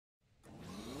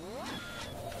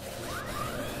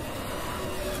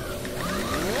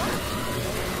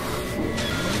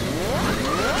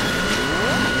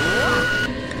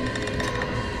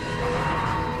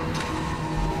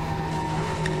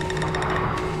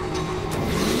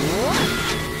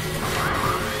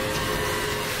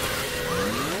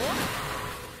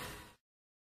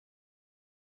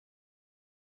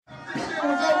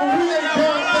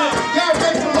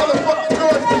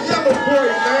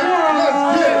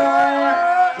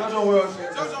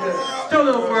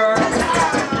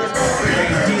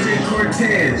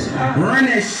tears. Run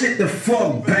that shit the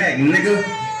fuck back, nigga.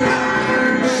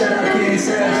 Shout out King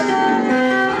Sass.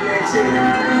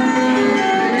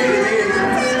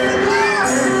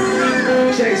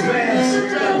 Chase Bass.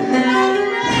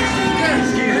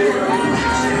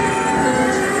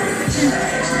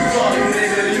 Fuck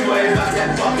nigga, you ain't about that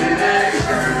fucking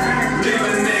action.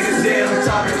 Leaving niggas dead, I'm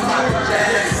talking Michael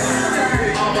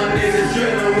Jackson. All my niggas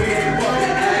drilling, we ain't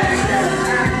fucking action.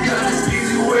 Cause it's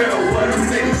easy world, what them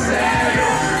niggas say.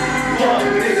 Fuck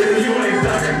nigga, you ain't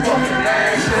about that fucking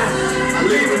action.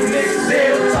 Leaving niggas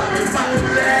dead, I'm talking Michael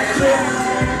Jackson.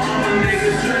 All my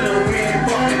niggas drilling, we ain't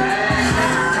fucking action.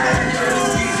 Cause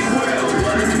it's easy world,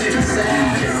 what them niggas say.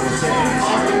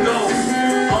 On the nose,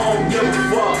 I don't give a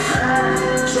fuck.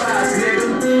 Tries, nigga,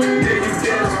 then you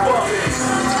dead as fuck.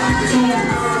 2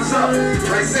 guns up,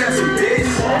 like Samson, bitch.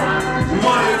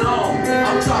 Money long,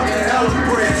 I'm talking hella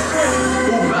bricks.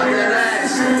 Who got that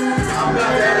action? I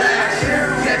got that action.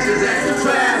 Catch his ass in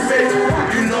traffic,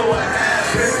 you know what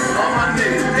happened. All my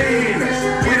niggas demons,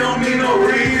 we don't need no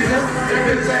reason. If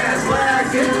his ass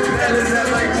lacking, that is that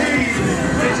like Jesus.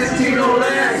 Bitches Tino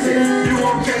lacking, you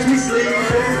won't catch me sleeping.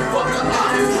 Fuck the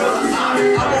op, drill the op,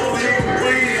 I won't even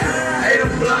breathe. Hey, the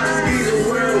block skis the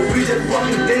world, we just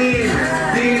fucking demons.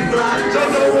 These blocks of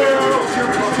the world,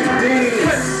 you're fucking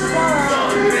demons.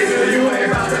 Fuck nigga, you ain't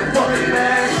about that fucking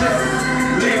action.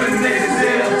 Leaving niggas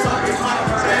dead, I'm talking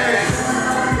Michael Jackson.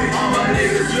 All my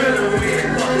niggas drilling, we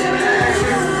ain't fucking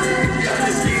action. Got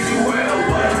this easy world,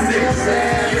 what them niggas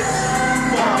say.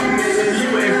 Fuck nigga, you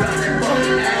ain't about that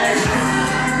fucking action.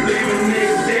 Leaving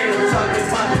niggas dead, I'm talking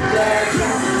Michael Jackson.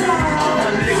 All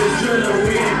my niggas drilling,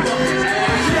 we ain't fucking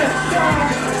action.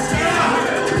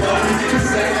 What them niggas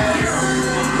say.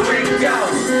 Break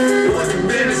out, what the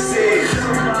business is.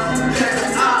 Catch the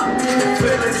op,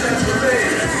 feeling desperate.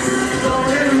 Don't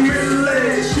hit him in the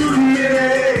leg, shoot him in the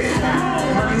head.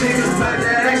 My niggas back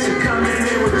that action coming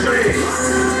in with trades.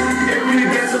 If we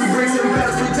get some bricks and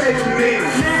past, we take them in.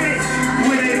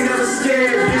 We ain't never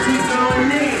scared, bitch, we gon'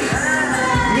 need.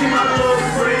 Me my little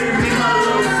friend, me my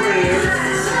little friend.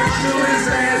 Shoot his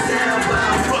ass down by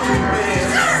a fucking man.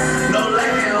 No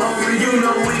lacking, homie, you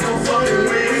know we gon' fucking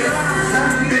win.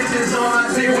 Bitches on our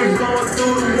team, we going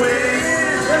through the wind.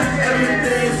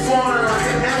 Everything's falling like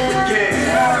an African.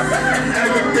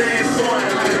 Everything's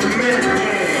falling like a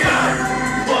American.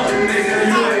 Fuck nigga,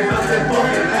 you ain't about that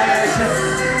fucking action.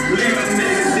 Leaving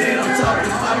niggas dead, I'm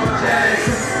talking Michael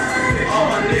Jackson. All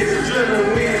my niggas drilling,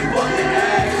 we ain't fucking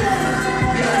action.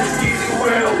 Got this easy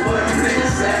world, but them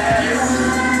niggas sad.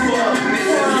 Fuck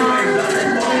nigga, you ain't about that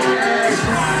fucking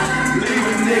action.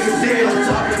 Leaving niggas dead, I'm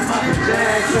talking Michael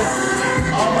Jackson.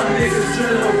 All my niggas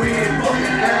drilling, we ain't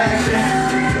fucking action.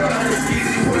 Got this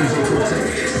easy world, but them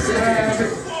niggas sad.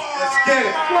 Let's get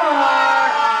it.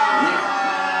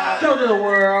 Show to the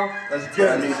world. Let's get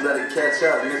it. Niggas better catch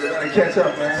up, niggas. Better catch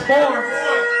up, man.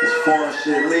 It's foreign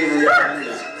shit leaving y'all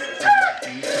niggas.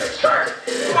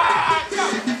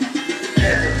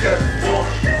 Catch up cause it's born.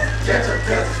 Catch up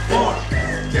cause it's born.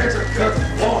 Catch up cause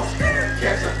it's born.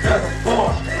 Catch up cause it's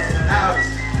born. Out is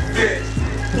fit.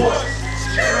 Push.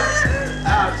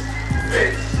 Out is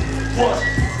fit. Push.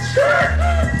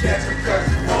 Catch up cause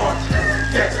it's born.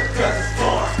 Catch up cause it's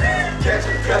born. Catch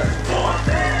up cause it's born.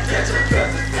 Catch up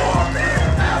cause it's born.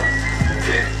 Out is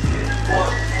fit.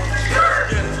 Push.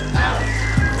 Out is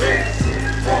fit.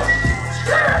 Push.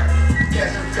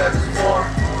 Catch up cause it's born.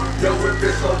 Yo, whip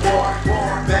is so warm.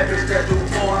 Bad bitch that do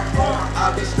porn.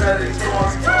 I be studying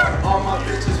storms. All my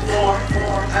bitches born.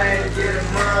 I ain't getting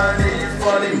money.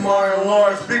 Funny Martin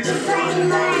Lawrence. Bitches funny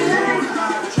Martin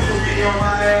Lawrence. True be on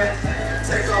my ass.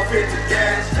 Take off hit the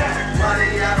gas.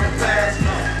 Money I don't pass.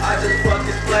 I just fuck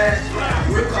this flash.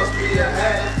 Whip cost me a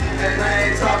hat. And I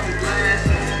ain't talking glass.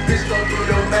 Bitch don't do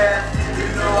your math. You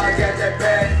know I got that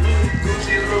bag.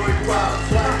 Gucci, Louis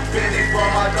Vuitton. Fendi for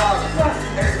my dollar.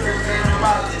 Experts in the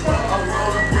mileage. I'm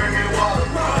rolling, bring me water.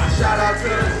 Shout out to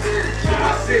the city.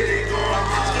 My city going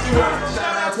hard.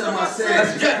 Shout out to my city.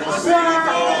 Let's get my city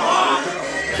going hard.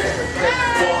 Catch a cause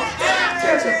it's born.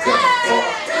 Catch a cause it's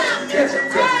born. Catch a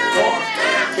cause it's born.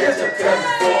 Catch a cause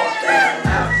it's born.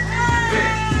 Out,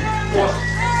 bitch, wash.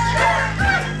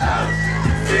 Out,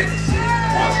 bitch,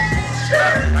 wash.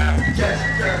 Catch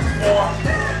a cause it's born.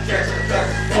 Catch a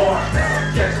cause it's born.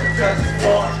 Catch a cause it's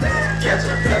born. Catch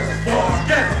a cause it's born.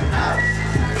 Out,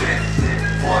 bitch,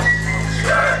 wash.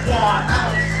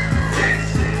 Out, bitch,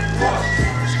 wash.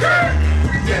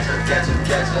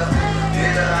 Catch a,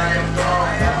 nigga, I am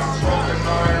gone. Smoking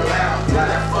on it loud.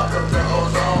 That fuck up the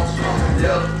ozone.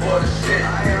 Yella for the shit. I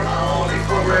only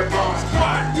for real.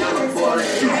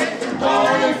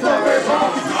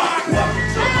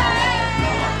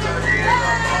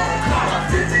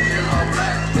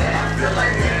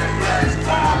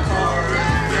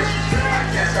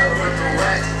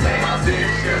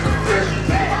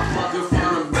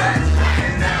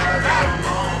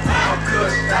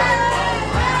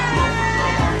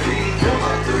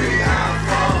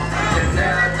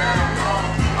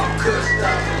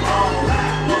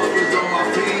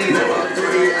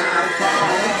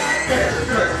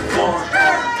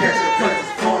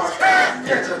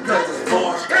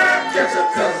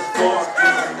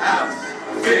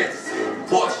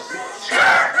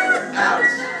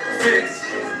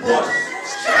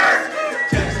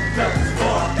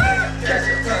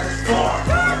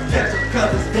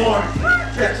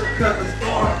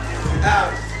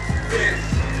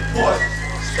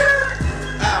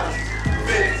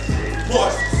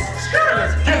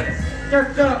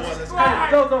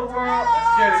 the world?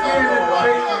 Get it. In the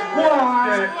big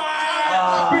one.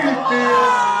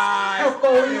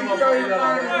 FOE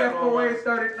 39, FOA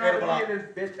 39 in this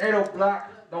bitch. 8 o'clock.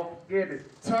 Don't forget it.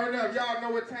 Turn up. Y'all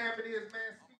know what time it is,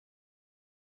 man.